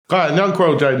Ka nyang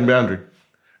kwao Jayden Boundry.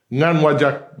 Ngan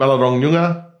wajak balarong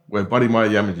nyunga we buddy my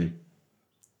yamaji.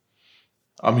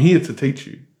 I'm here to teach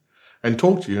you and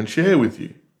talk to you and share with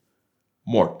you.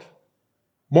 Moort.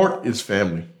 Moort is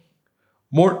family.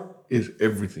 Moort is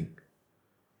everything.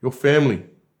 Your family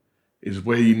is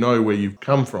where you know where you've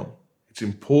come from. It's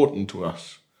important to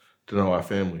us to know our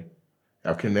family,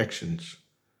 our connections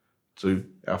to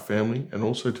our family and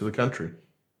also to the country.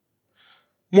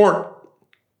 Moort.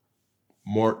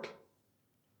 Moort.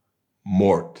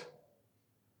 Moort.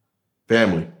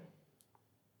 Family.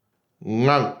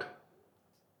 Ngank.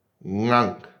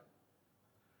 Ngank.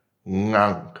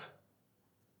 Ngank.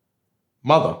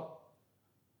 Mother.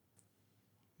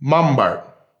 Mambart.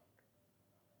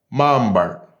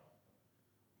 Mambart.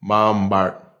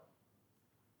 Mambart.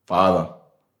 Father.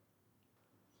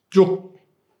 Juk.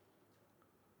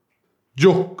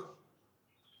 Juk.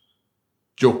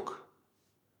 Juk.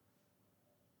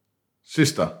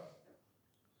 Sister.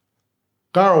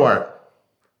 Garwart.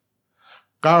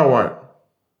 Garwart.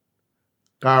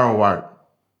 Garwart.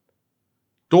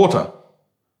 Daughter.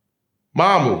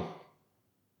 Mamu.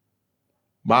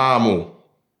 Mamu.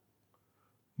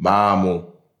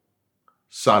 Mamu.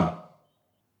 Son.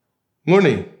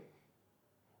 Nguni.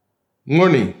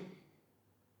 Nguni.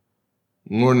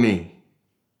 Nguni.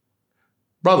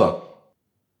 Brother.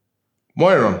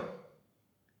 Moiron.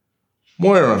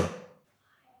 Moiron.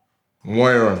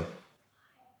 Moiron.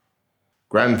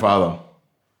 Grandfather.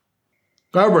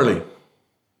 Garberly.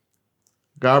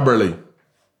 Garberly.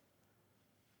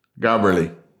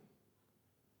 Garberly.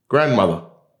 Grandmother.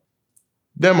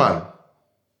 Deman.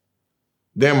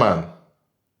 Deman.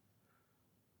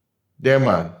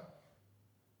 Deman.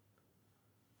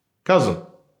 Cousin.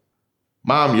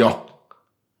 Mam yok.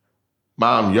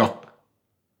 Mam yok.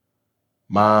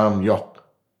 Mam yok.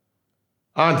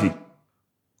 Auntie.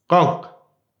 Conk.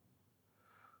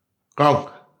 Conk.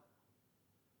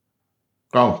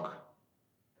 Conk.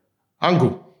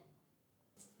 Uncle.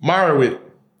 Marwit.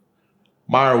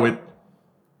 Marwit.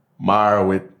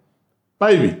 Marwit.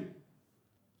 Baby.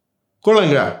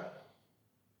 Kolinga.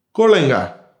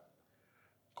 Kolinga.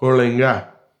 Kolinga.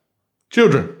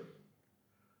 Children.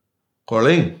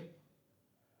 Koling.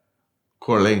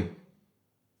 Koling.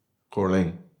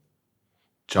 Koling.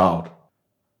 Child.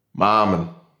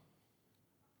 Marmon.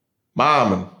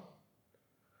 Marmon.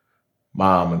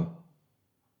 Marmon.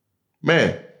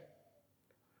 Man.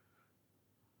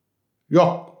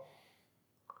 Yok.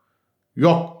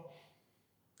 Yok.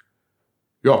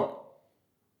 Yok.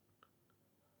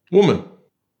 Woman.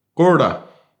 Gorda.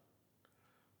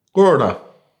 Gorda.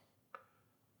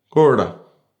 Gorda.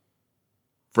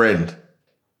 Friend.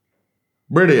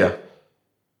 Bridia.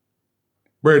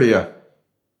 Bridia.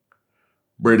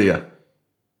 Bridia.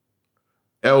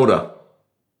 Elder.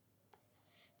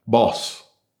 Boss.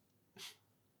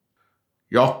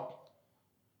 Yok.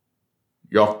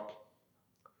 Yok.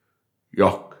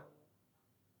 Yok.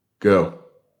 Girl.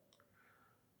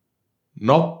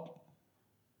 Nop.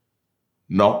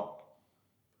 Nop.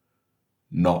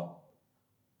 Nop.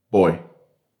 Boy.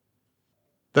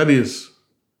 That is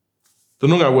the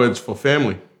Noongar words for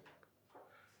family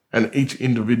and each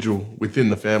individual within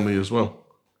the family as well.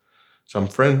 Some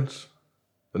friends,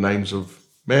 the names of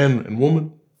man and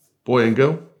woman, boy and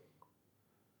girl.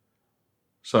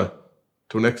 So,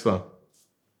 till next time,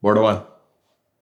 Boorda Waan.